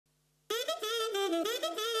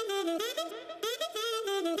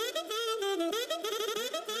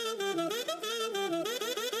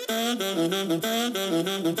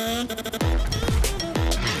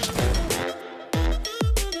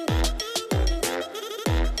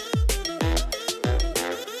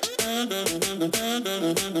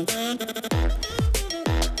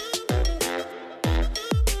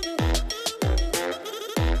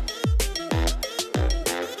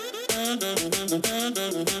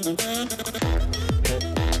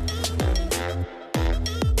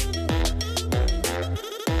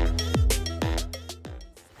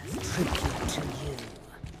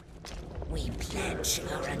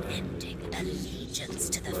Our unending allegiance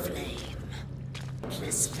to the flame.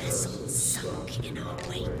 This vessel sunk in our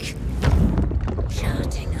wake,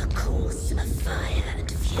 charting a course of fire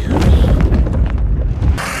and fury.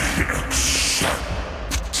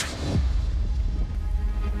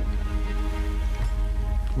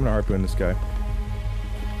 I'm gonna harpoon this guy.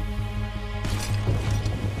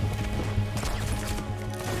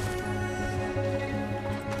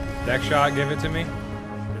 Deck shot, give it to me.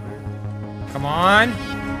 Come on.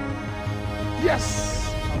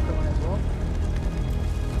 Yes!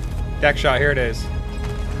 Deck shot, here it is.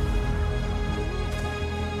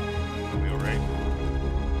 Wheel right.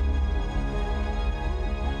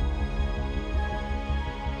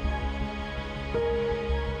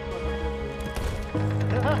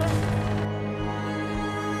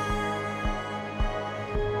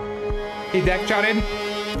 He deck shotted.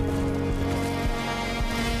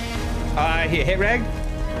 He hit reg.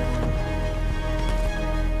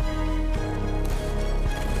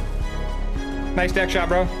 Nice deck shot,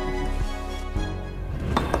 bro.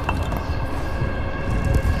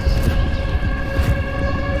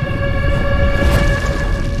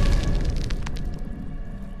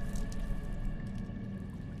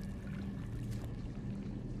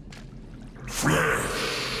 Flesh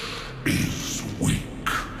is weak,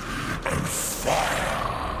 and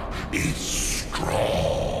fire is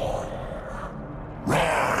strong.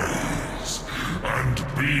 Rise and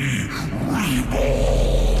be reborn.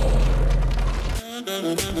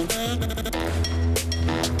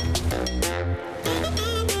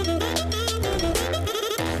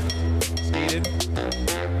 Skated.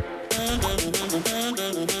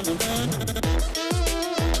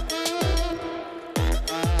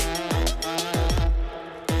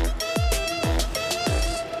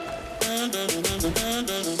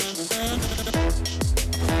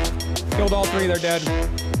 Killed all three, they're dead.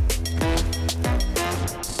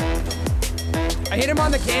 I hit him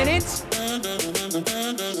on the cannons.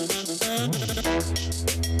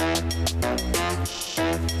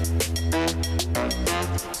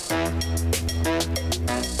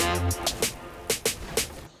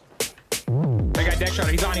 That guy deck shot,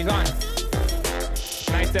 he's on, he's on.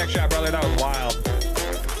 Nice deck shot, brother, that was wild.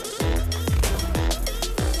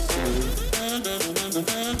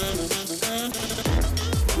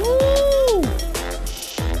 Woo!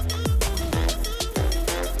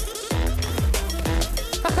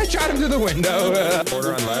 I shot him through the window.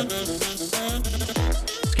 Order on left.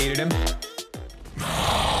 Skated him.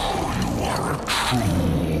 Now you are a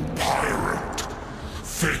true pirate,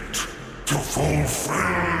 fit to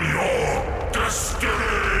fulfill your destiny.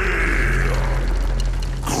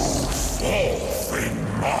 Go forth in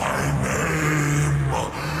my name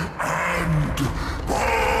and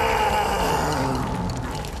burn.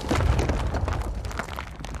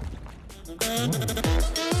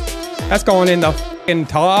 That's going in the f***ing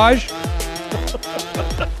Taj.